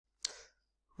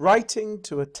Writing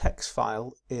to a text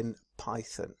file in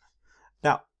Python.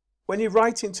 Now, when you're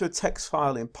writing to a text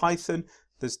file in Python,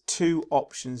 there's two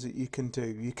options that you can do.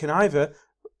 You can either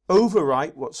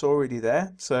overwrite what's already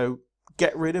there, so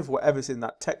get rid of whatever's in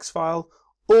that text file,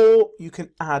 or you can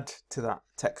add to that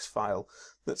text file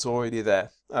that's already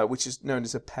there, which is known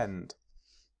as append.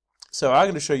 So I'm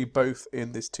going to show you both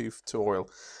in this tutorial.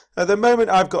 At the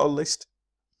moment, I've got a list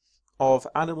of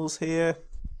animals here: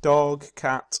 dog,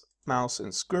 cat, mouse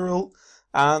and squirrel,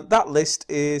 and that list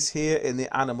is here in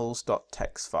the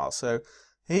animals.txt file. So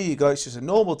here you go, it's just a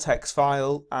normal text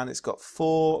file and it's got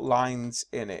 4 lines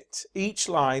in it. Each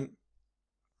line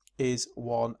is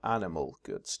one animal.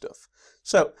 Good stuff.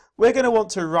 So we're going to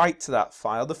want to write to that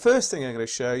file. The first thing I'm going to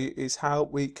show you is how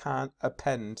we can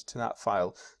append to that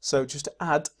file. So just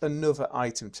add another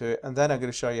item to it, and then I'm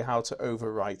going to show you how to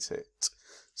overwrite it.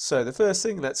 So the first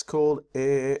thing, let's call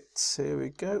it, here we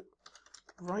go,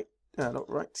 write, not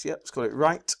write, yep, let's call it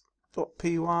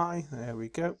write.py, there we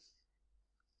go.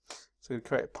 So we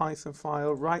create a Python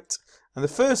file, write, and the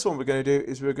first one we're going to do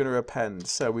is we're going to append.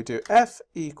 So we do f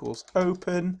equals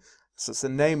open, so it's the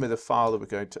name of the file that we're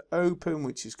going to open,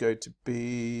 which is going to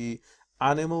be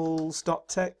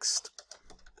animals.txt.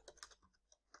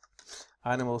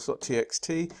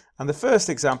 animals.txt, and the first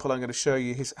example I'm going to show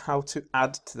you is how to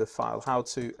add to the file, how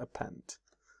to append.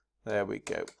 There we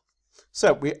go.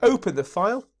 So we open the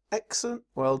file, excellent,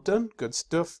 well done, good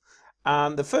stuff.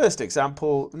 And the first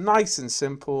example, nice and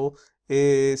simple,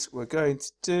 is we're going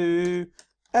to do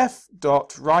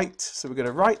f.write, so we're going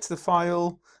to write to the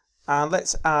file, and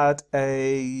let's add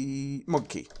a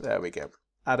monkey. There we go,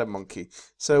 add a monkey.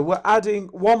 So we're adding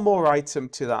one more item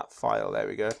to that file, there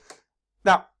we go.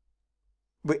 Now,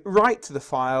 we write to the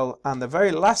file, and the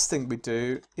very last thing we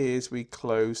do is we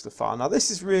close the file. Now this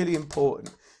is really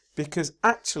important because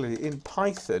actually in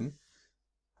Python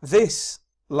this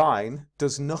line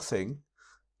does nothing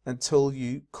until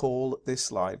you call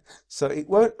this line. So it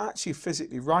won't actually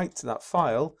physically write to that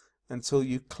file until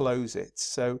you close it.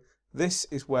 So this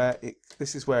is where it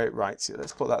writes it.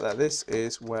 Let's put that there. This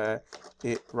is where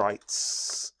it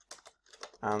writes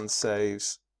and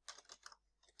saves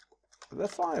the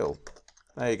file.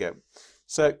 There you go.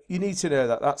 So you need to know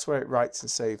that that's where it writes and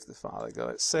saves the file. There you go.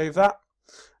 Let's save that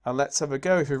and let's have a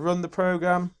go. If we run the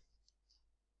program,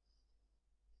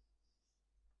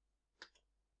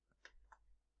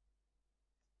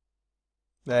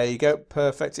 there you go,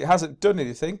 perfect. It hasn't done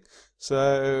anything,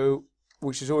 so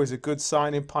which is always a good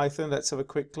sign in Python. Let's have a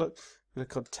quick look. We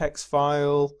look on text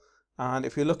file, and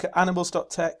if you look at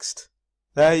animals.txt,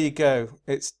 there you go,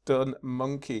 it's done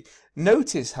monkey.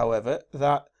 Notice, however,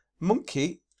 that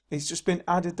monkey, it's just been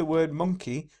added the word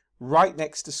monkey right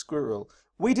next to squirrel.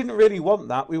 We didn't really want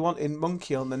that. We wanted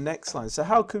monkey on the next line. So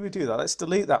how could we do that? Let's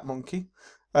delete that monkey.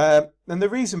 And the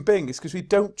reason being is because we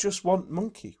don't just want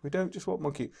monkey. We don't just want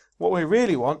monkey. What we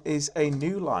really want is a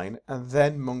new line and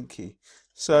then monkey.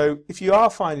 So if you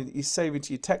are finding that you're saving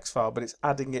to your text file, but it's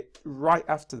adding it right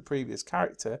after the previous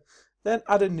character, then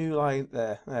add a new line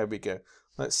there. There we go.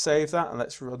 Let's save that and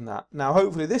let's run that. Now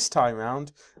hopefully this time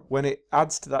round, when it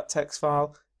adds to that text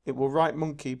file, it will write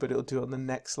monkey, but it'll do it on the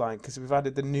next line because we've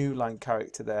added the new line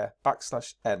character there,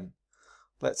 \n.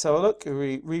 Let's have a look,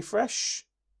 refresh.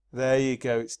 There you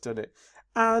go, it's done it.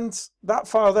 And that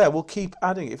file there will keep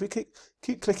adding. If we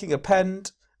keep clicking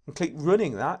append and click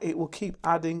running that, it will keep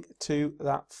adding to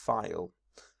that file.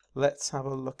 Let's have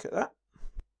a look at that.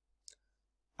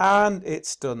 And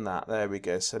it's done that, there we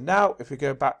go. So now if we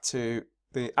go back to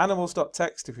the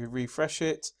animals.txt, if we refresh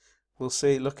it, we'll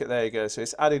see, look at, there you go. So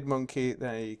it's added monkey,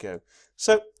 there you go.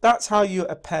 So that's how you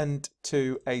append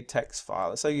to a text file.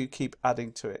 That's how you keep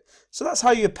adding to it. So that's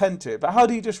how you append to it. But how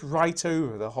do you just write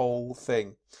over the whole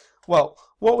thing? Well,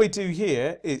 what we do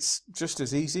here is just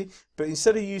as easy, but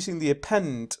instead of using the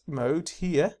append mode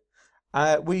here,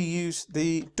 we use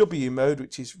the W mode,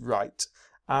 which is write.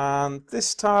 And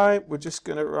this time we're just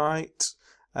going to write,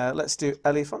 let's do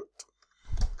elephant.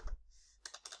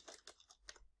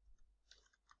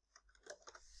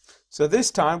 So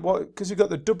this time, because you've got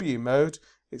the W mode,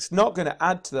 it's not going to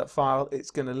add to that file,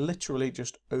 it's going to literally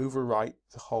just overwrite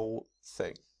the whole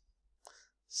thing.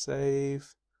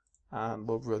 Save, and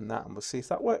we'll run that and we'll see if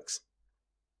that works.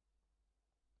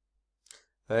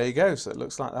 There you go, so it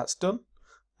looks like that's done.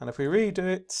 And if we redo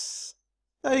it,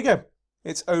 there you go.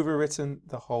 It's overwritten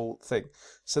the whole thing.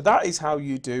 So that is how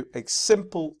you do a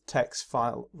simple text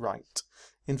file write.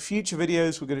 In future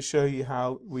videos, we're going to show you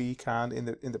how we can, in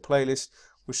the playlist,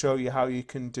 we'll show you how you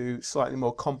can do slightly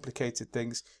more complicated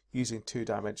things using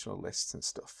two-dimensional lists and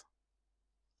stuff.